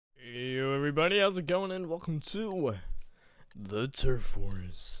everybody, how's it going, and welcome to the Turf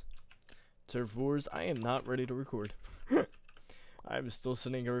Wars. Turf Wars, I am not ready to record. I'm still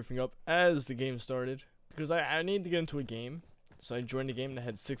setting everything up as the game started, because I need to get into a game. So I joined a game that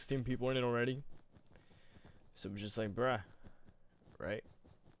had 16 people in it already. So it was just like, bruh. Right?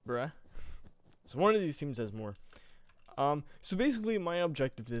 Bruh. So one of these teams has more. So basically my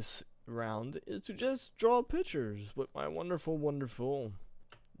objective this round is to just draw pictures with my wonderful wool.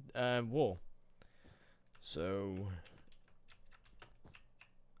 So,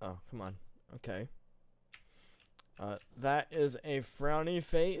 oh, come on. Okay. That is a frowny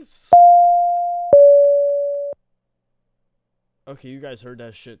face. Okay, you guys heard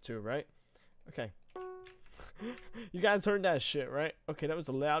that shit too, right? Okay. You guys heard that shit, right? Okay, that was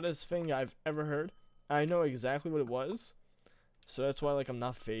the loudest thing I've ever heard. I know exactly what it was. So that's why, like, I'm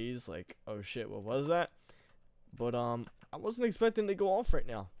not phased, like, oh shit, what was that? But, I wasn't expecting to go off right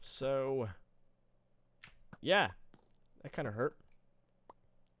now. So, yeah. That kind of hurt.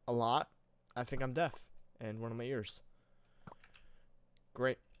 A lot. I think I'm deaf. And one of my ears.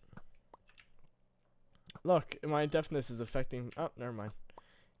 Great. Look, my deafness is affecting... Oh, never mind.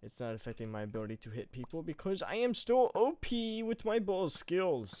 It's not affecting my ability to hit people because I am still OP with my ball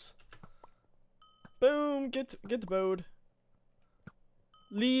skills. Boom! Get the boat.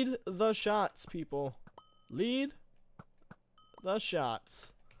 Lead the shots, people. Lead the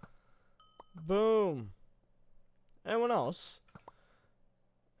shots. Boom. Anyone else?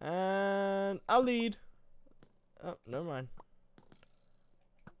 And I'll lead. Oh, never mind.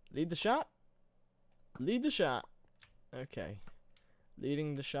 Lead the shot? Lead the shot. Okay.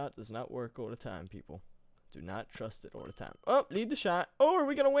 Leading the shot does not work all the time, people. Do not trust it all the time. Oh, lead the shot. Oh, are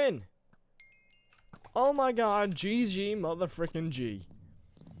we gonna win? Oh my god, GG motherfucking G.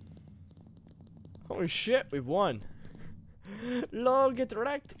 Holy shit, we won. Lol, get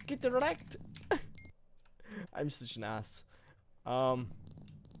wrecked, get wrecked. I'm such an ass.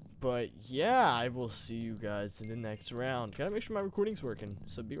 But yeah, I will see you guys in the next round. Gotta make sure my recording's working,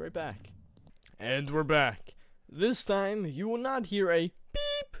 so be right back. And we're back. This time, you will not hear a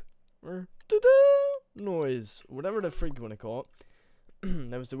beep or da-da noise, whatever the freak you want to call it.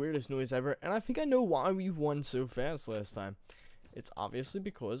 That was the weirdest noise ever, and I think I know why we won so fast last time. It's obviously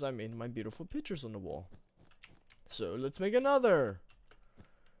because I made my beautiful pictures on the wall. So let's make another.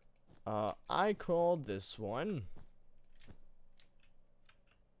 I called this one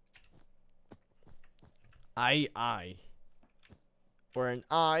I. Or an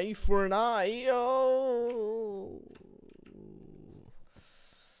eye for an eye. Oh.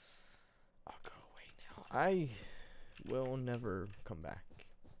 I'll go away now. I will never come back.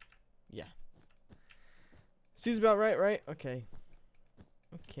 Yeah. Seems about right, right? Okay.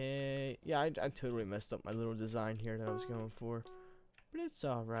 Okay. Yeah, I totally messed up my little design here that I was going for. But it's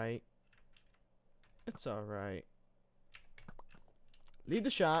alright. It's alright. Lead the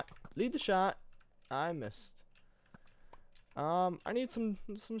shot. Lead the shot. I missed. I need some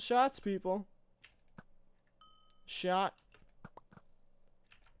shots, people. Shot.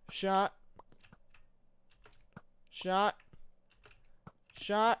 Shot. Shot.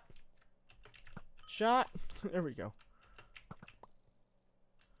 Shot. Shot. There we go.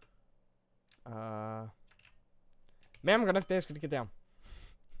 Ma'am, I'm gonna have to ask you to get down.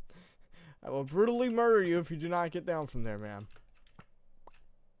 I will brutally murder you if you do not get down from there, ma'am.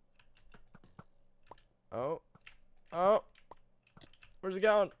 Oh. Oh. Where's it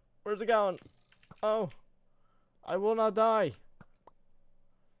going? Where's it going? Oh. I will not die.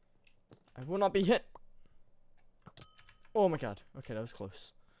 I will not be hit. Oh my god. Okay, that was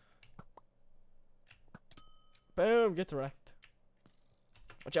close. Boom. Get wrecked.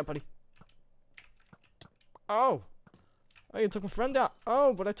 Watch out, buddy. Oh. Oh, you took my friend out.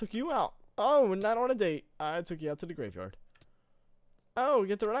 Oh, but I took you out. Oh, not on a date. I took you out to the graveyard. Oh,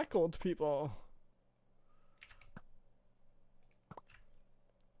 get the wrecked, people.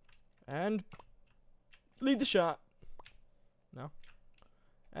 And lead the shot. No.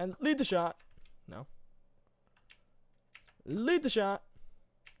 And lead the shot. No. Lead the shot.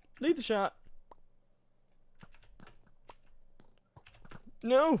 Lead the shot.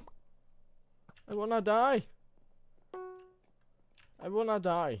 No. I will not die. I will not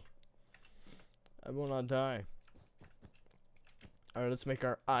die. I will not die. Alright, let's make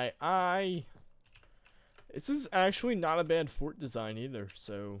our I. This is actually not a bad fort design either,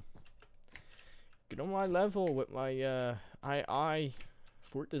 so get on my level with my I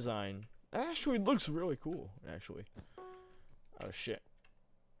fort design. That actually looks really cool, actually. Oh shit.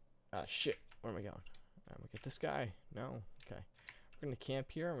 Ah shit. Where am I going? I'm gonna get this guy. No. Okay. We're gonna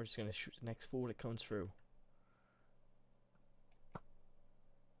camp here and we're just gonna shoot the next fool that comes through.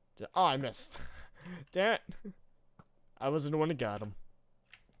 Oh, I missed. Damn it. I wasn't the one that got him.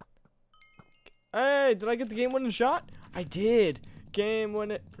 Hey, did I get the game-winning shot? I did.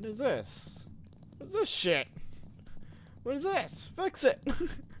 Game-winning. What is this? What is this shit? What is this? Fix it.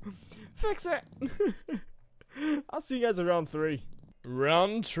 Fix it. I'll see you guys in round 3.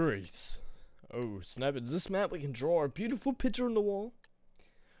 Round trace. Oh, snap. Is this map we can draw our beautiful picture on the wall?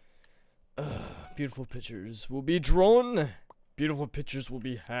 Beautiful pictures will be drawn. Beautiful pictures will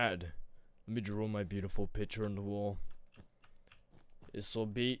be had. Let me draw my beautiful picture on the wall. This will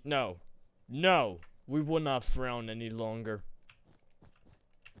be... No. No. We will not frown any longer.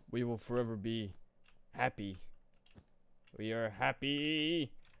 We will forever be happy. We are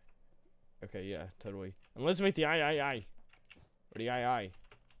happy. Okay, yeah, totally. And let's make the I. Or the I.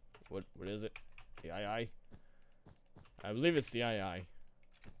 What is it? The I. I believe it's the I.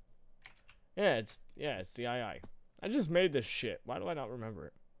 Yeah, it's the I. I just made this shit. Why do I not remember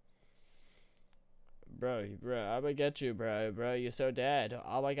it? Bro, I'm gonna get you, bro. Bro, you're so dead.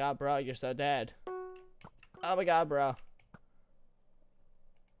 Oh my god, bro, you're so dead. Oh my god, bro.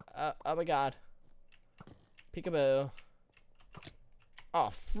 Oh my god. Peekaboo. Oh,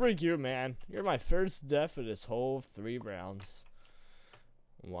 freak you, man. You're my first death of this whole 3 rounds.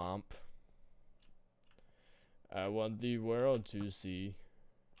 Womp. I want the world to see.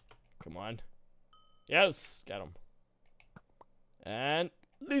 Come on. Yes! Got him. And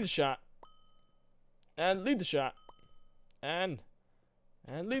lead the shot. And lead the shot. And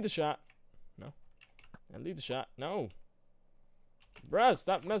lead the shot. No. And lead the shot. No. Bruh,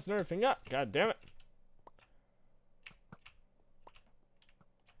 stop messing everything up. God damn it.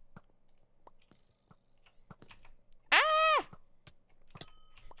 Ah!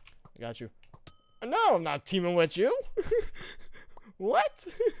 I got you. No, I'm not teaming with you. What?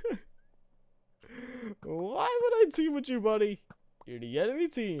 Why would I team with you, buddy? You're the enemy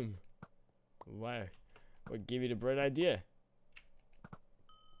team. Why? What gave you the bright idea?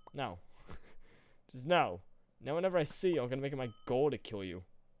 No. Just no. Now whenever I see you, I'm gonna make it my goal to kill you.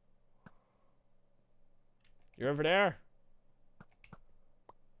 You're over there.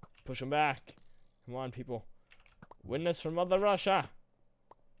 Push him back. Come on, people. Witness from Mother Russia.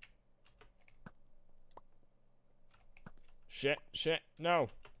 Shit, no.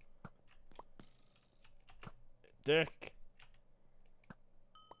 Dick.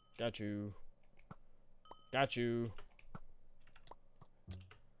 Got you. Got you.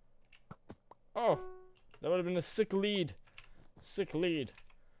 Oh, that would have been a sick lead. Sick lead.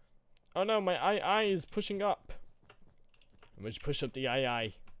 Oh no, my II is pushing up. I'm gonna push up the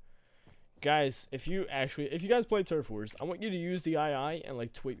II. Guys, if you guys play Turf Wars, I want you to use the II and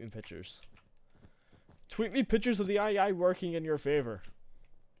like tweet me pictures. Tweet me pictures of the II working in your favor.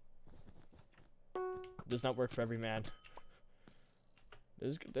 Does not work for every man.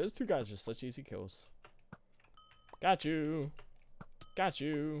 Those 2 guys are just such easy kills. Got you. Got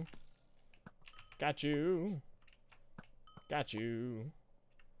you. Got you. Got you.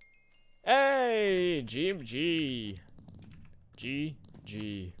 Hey! GG.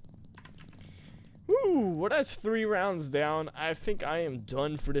 GG. Woo! Well, that's 3 rounds down. I think I am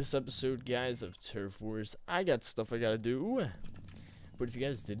done for this episode, guys, of Turf Wars. I got stuff I gotta do. But if you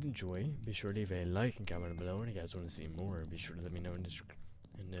guys did enjoy, be sure to leave a like and comment below. And if you guys want to see more, be sure to let me know in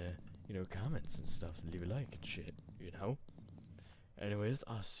the comments and stuff. Leave a like and shit, you know. Anyways,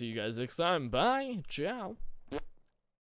 I'll see you guys next time. Bye. Ciao.